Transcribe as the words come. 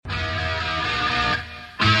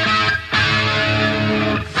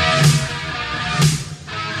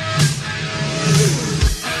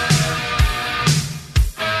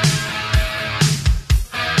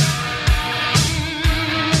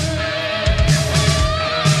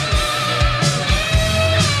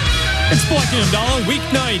Black and Abdallah,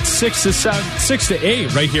 weeknight 6 to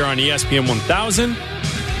 8, right here on ESPN 1000.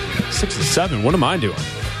 6 to 7, what am I doing?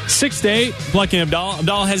 6 to 8, Black and Abdallah.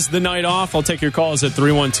 Abdallah has the night off. I'll take your calls at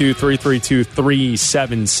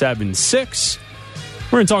 312-332-3776.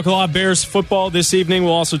 We're going to talk a lot of Bears football this evening.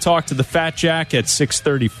 We'll also talk to the Fat Jack at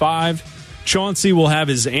 6:35. Chauncey will have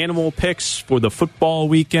his animal picks for the football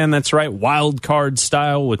weekend. That's right, wild card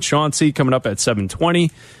style with Chauncey coming up at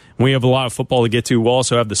 7:20. We have a lot of football to get to. We'll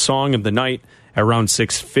also have the song of the night at around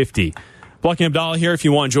 6:50. Black and Abdallah here. If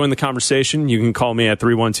you want to join the conversation, you can call me at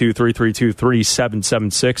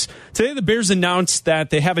 312-332-3776. Today, the Bears announced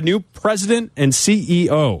that they have a new president and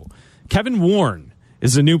CEO. Kevin Warren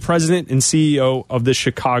is the new president and CEO of the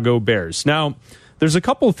Chicago Bears. Now, there's a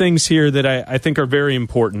couple of things here that I think are very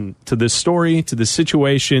important to this story, to the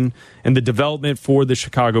situation, and the development for the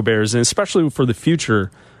Chicago Bears, and especially for the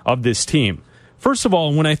future of this team. First of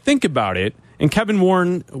all, when I think about it, and Kevin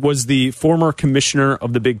Warren was the former commissioner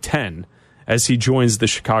of the Big Ten as he joins the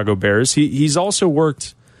Chicago Bears. He's also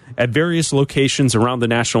worked at various locations around the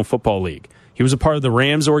National Football League. He was a part of the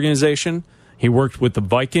Rams organization. He worked with the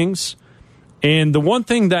Vikings. And the one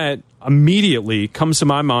thing that immediately comes to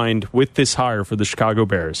my mind with this hire for the Chicago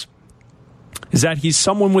Bears is that he's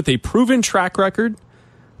someone with a proven track record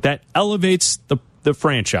that elevates the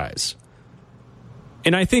franchise.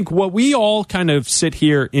 And I think what we all kind of sit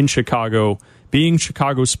here in Chicago, being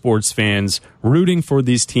Chicago sports fans, rooting for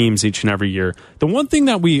these teams each and every year, the one thing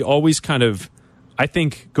that we always kind of, I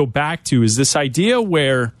think, go back to is this idea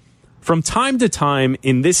where from time to time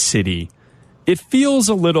in this city, it feels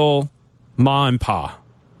a little ma and pa,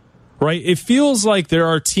 right? It feels like there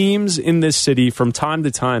are teams in this city from time to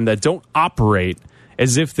time that don't operate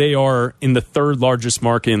as if they are in the third largest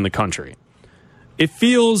market in the country. It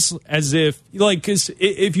feels as if, like, 'cause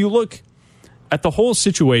if you look at the whole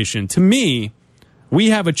situation, to me,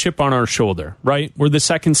 we have a chip on our shoulder, right? We're the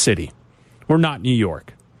second city. We're not New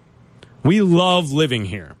York. We love living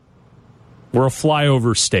here. We're a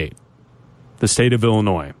flyover state, the state of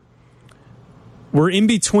Illinois. We're in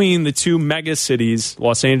between the two mega cities,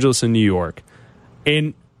 Los Angeles and New York.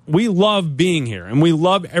 And we love being here, and we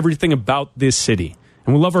love everything about this city.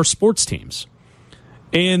 And we love our sports teams.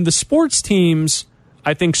 And the sports teams,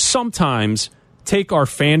 I think, sometimes take our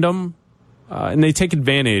fandom and they take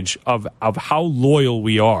advantage of how loyal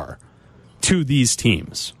we are to these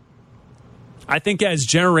teams. I think as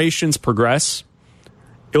generations progress,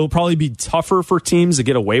 it will probably be tougher for teams to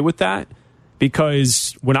get away with that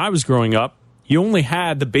because when I was growing up, you only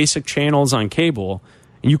had the basic channels on cable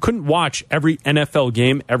and you couldn't watch every NFL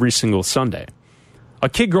game every single Sunday. A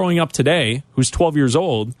kid growing up today who's 12 years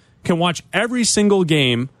old can watch every single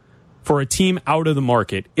game for a team out of the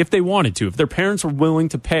market if they wanted to, if their parents were willing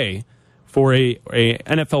to pay for a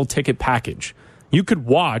NFL ticket package. You could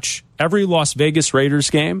watch every Las Vegas Raiders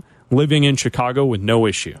game living in Chicago with no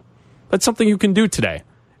issue. That's something you can do today.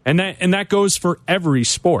 And that goes for every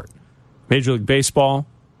sport. Major League Baseball,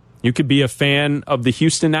 you could be a fan of the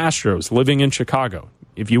Houston Astros living in Chicago.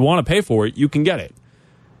 If you want to pay for it, you can get it.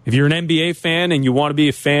 If you're an NBA fan and you want to be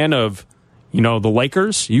a fan of, the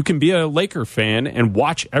Lakers, you can be a Laker fan and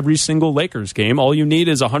watch every single Lakers game. All you need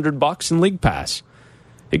is $100 in League Pass.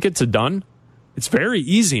 It gets it done. It's very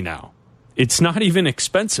easy now. It's not even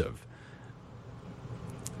expensive.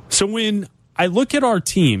 So when I look at our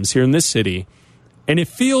teams here in this city, and it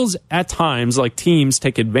feels at times like teams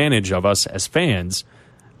take advantage of us as fans,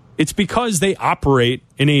 it's because they operate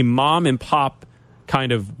in a mom and pop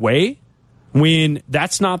kind of way when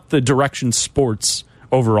that's not the direction sports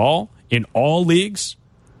overall in all leagues.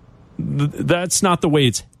 That's not the way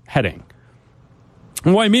it's heading.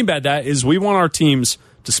 And what I mean by that is we want our teams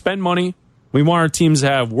to spend money. We want our teams to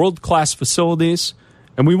have world-class facilities,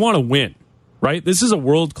 and we want to win, right? This is a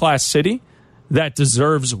world-class city that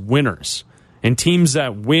deserves winners and teams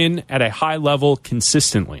that win at a high level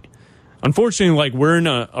consistently. Unfortunately, we're in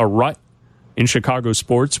a rut in Chicago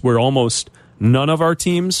sports where almost none of our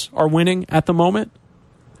teams are winning at the moment.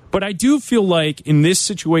 But I do feel like in this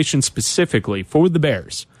situation specifically for the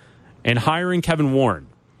Bears and hiring Kevin Warren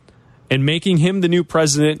and making him the new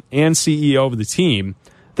president and CEO of the team,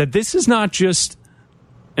 that this is not just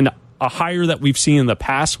a hire that we've seen in the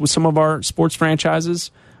past with some of our sports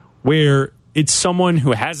franchises where it's someone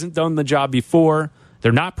who hasn't done the job before.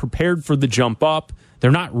 They're not prepared for the jump up.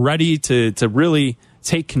 They're not ready to really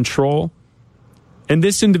take control. And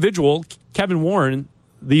this individual, Kevin Warren,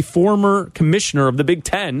 the former commissioner of the Big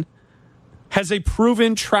Ten, has a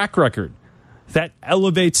proven track record that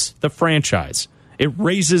elevates the franchise. It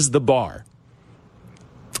raises the bar.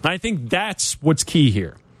 I think that's what's key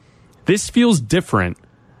here. This feels different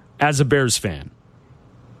as a Bears fan.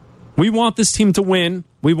 We want this team to win.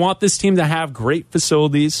 We want this team to have great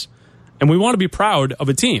facilities, and we want to be proud of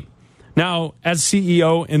a team. Now, as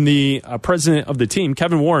CEO and the president of the team,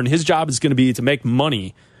 Kevin Warren, his job is going to be to make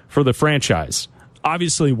money for the franchise.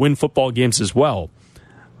 Obviously, win football games as well.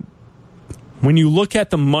 When you look at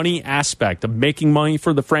the money aspect of making money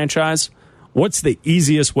for the franchise, what's the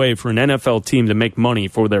easiest way for an NFL team to make money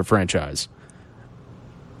for their franchise?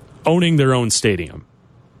 Owning their own stadium.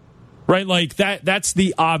 Right? Like that's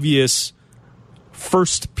the obvious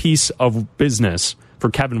first piece of business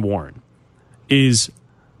for Kevin Warren is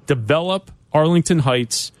develop Arlington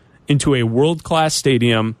Heights into a world-class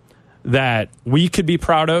stadium that we could be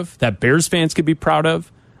proud of, that Bears fans could be proud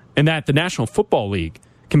of, and that the National Football League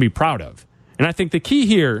can be proud of. And I think the key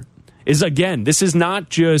here is, again, this is not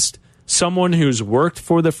just someone who's worked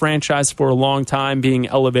for the franchise for a long time being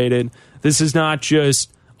elevated. This is not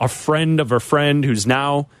just a friend of a friend who's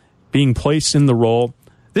now being placed in the role.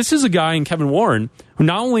 This is a guy in Kevin Warren who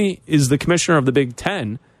not only is the commissioner of the Big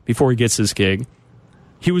Ten before he gets this gig,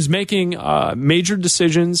 he was making major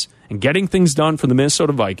decisions and getting things done for the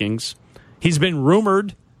Minnesota Vikings. He's been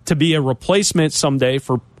rumored to be a replacement someday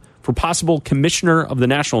for possible commissioner of the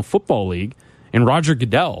National Football League and Roger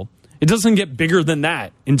Goodell. It doesn't get bigger than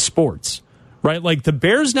that in sports, right? Like the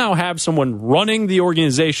Bears now have someone running the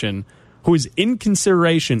organization who is in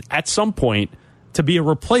consideration at some point to be a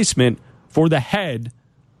replacement for the head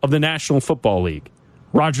of the National Football League,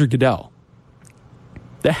 Roger Goodell.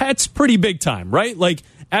 That's pretty big time, right? Like,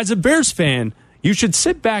 as a Bears fan, you should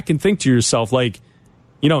sit back and think to yourself, like,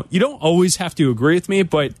 you know, you don't always have to agree with me,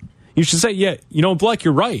 but you should say, yeah, you know, Bleck,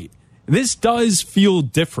 you're right. This does feel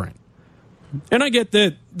different. And I get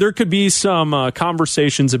that there could be some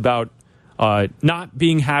conversations about not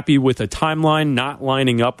being happy with a timeline, not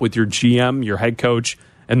lining up with your GM, your head coach,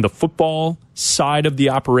 and the football side of the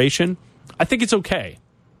operation. I think it's okay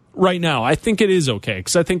right now. I think it is okay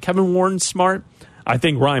because I think Kevin Warren's smart. I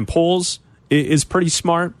think Ryan Poles is pretty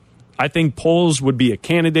smart. I think Poles would be a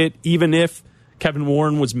candidate even if Kevin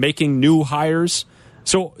Warren was making new hires.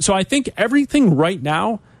 So I think everything right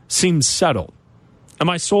now seems settled. Am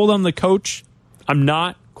I sold on the coach? I'm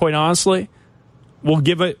not, quite honestly. We'll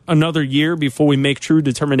give it another year before we make true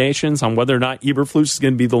determinations on whether or not Eberflus is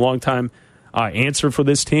going to be the long-time answer for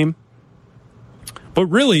this team. But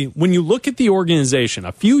really, when you look at the organization,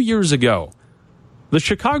 a few years ago, the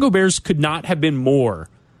Chicago Bears could not have been more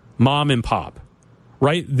mom and pop,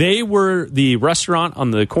 right? They were the restaurant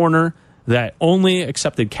on the corner that only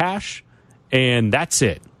accepted cash, and that's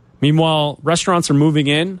it. Meanwhile, restaurants are moving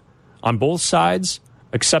in on both sides,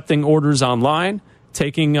 accepting orders online,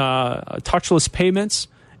 taking touchless payments,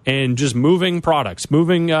 and just moving products,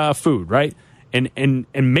 moving food, right? And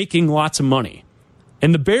making lots of money.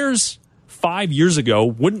 And the Bears 5 years ago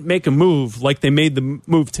wouldn't make a move like they made the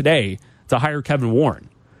move today to hire Kevin Warren.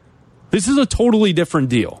 This is a totally different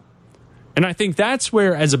deal. And I think that's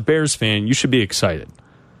where, as a Bears fan, you should be excited.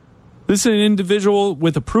 This is an individual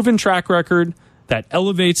with a proven track record that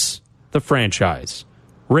elevates the franchise,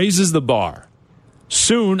 raises the bar.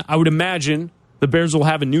 Soon, I would imagine, the Bears will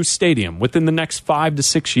have a new stadium within the next 5 to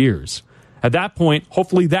 6 years. At that point,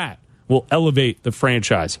 hopefully that will elevate the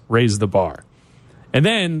franchise, raise the bar. And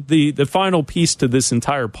then the final piece to this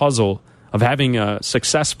entire puzzle of having a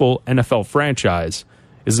successful NFL franchise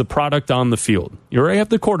is the product on the field. You already have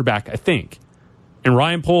the quarterback, I think. And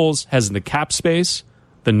Ryan Poles has the cap space,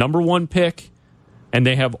 the number one pick, and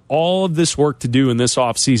they have all of this work to do in this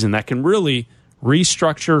offseason that can really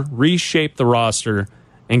restructure, reshape the roster,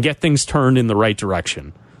 and get things turned in the right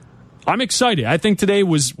direction. I'm excited. I think today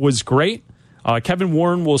was great. Kevin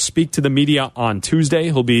Warren will speak to the media on Tuesday.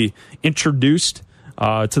 He'll be introduced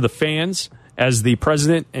to the fans as the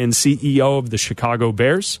president and CEO of the Chicago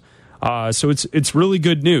Bears. So it's really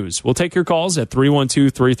good news. We'll take your calls at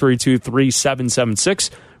 312-332-3776.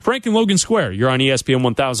 Frank and Logan Square, you're on ESPN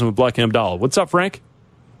 1000 with Bleck and Abdallah. What's up, Frank?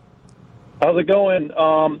 How's it going?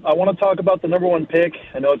 I want to talk about the number one pick.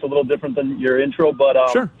 I know it's a little different than your intro, but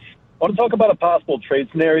sure. I want to talk about a possible trade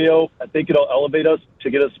scenario. I think it'll elevate us to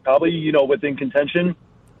get us probably, within contention.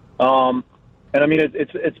 And I mean,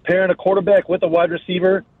 it's pairing a quarterback with a wide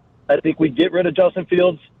receiver. I think we get rid of Justin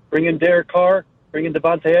Fields, bring in Derek Carr, bring in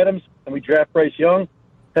Devontae Adams, and we draft Bryce Young,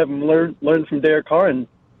 have him learn from Derek Carr, and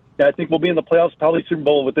I think we'll be in the playoffs, probably Super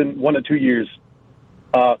Bowl within 1 to 2 years.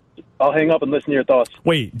 I'll hang up and listen to your thoughts.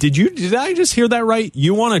 Wait, did I just hear that right?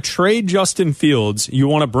 You want to trade Justin Fields? You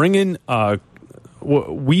want to bring in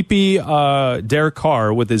weepy Derek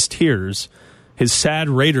Carr with his tears, his sad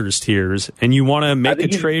Raiders tears, and you want to make a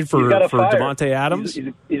trade for Devontae Adams?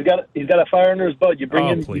 He's got a fire under his butt. You bring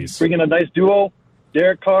in a nice duo,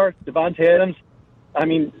 Derek Carr, Devontae Adams. I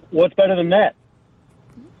mean, what's better than that?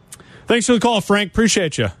 Thanks for the call, Frank.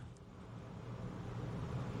 Appreciate you.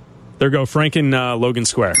 There go, Frank in Logan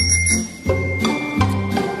Square.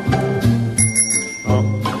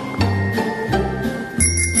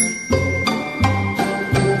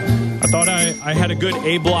 I had a good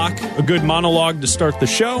A block, a good monologue to start the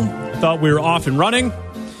show. Thought we were off and running.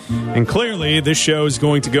 And clearly, this show is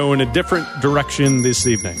going to go in a different direction this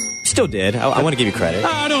evening. Still did. I want to give you credit.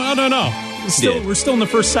 I don't know. We're still in the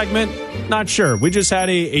first segment. Not sure. We just had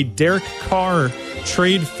a Derek Carr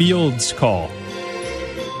trade Fields call.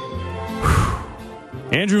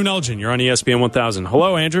 Whew. Andrew Nelgen, you're on ESPN 1000.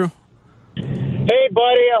 Hello, Andrew. Hey,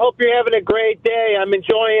 buddy, I hope you're having a great day. I'm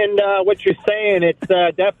enjoying what you're saying.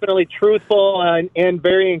 It's definitely truthful and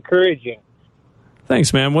very encouraging.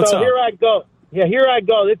 Thanks, man. What's up? Here I go. Yeah, here I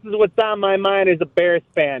go. This is what's on my mind as a Bears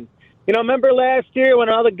fan. You know, remember last year when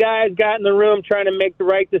all the guys got in the room trying to make the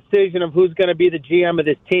right decision of who's going to be the GM of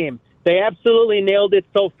this team? They absolutely nailed it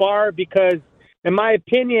so far because, in my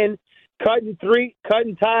opinion, cutting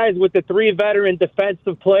ties with the three veteran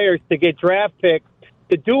defensive players to get draft picks,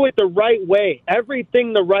 to do it the right way,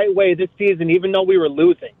 everything the right way this season, even though we were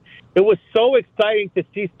losing. It was so exciting to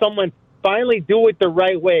see someone finally do it the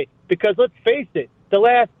right way. Because let's face it, the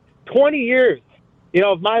last 20 years,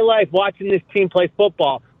 of my life watching this team play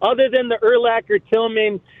football, other than the Urlacher,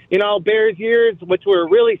 Tillman, Bears years, which were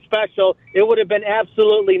really special, it would have been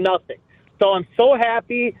absolutely nothing. So I'm so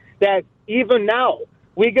happy that even now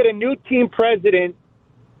we get a new team president.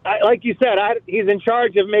 Like you said, he's in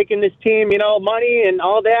charge of making this team, money and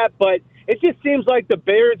all that. But it just seems like the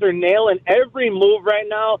Bears are nailing every move right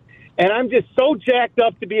now. And I'm just so jacked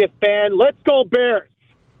up to be a fan. Let's go Bears.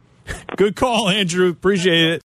 Good call, Andrew. Appreciate it.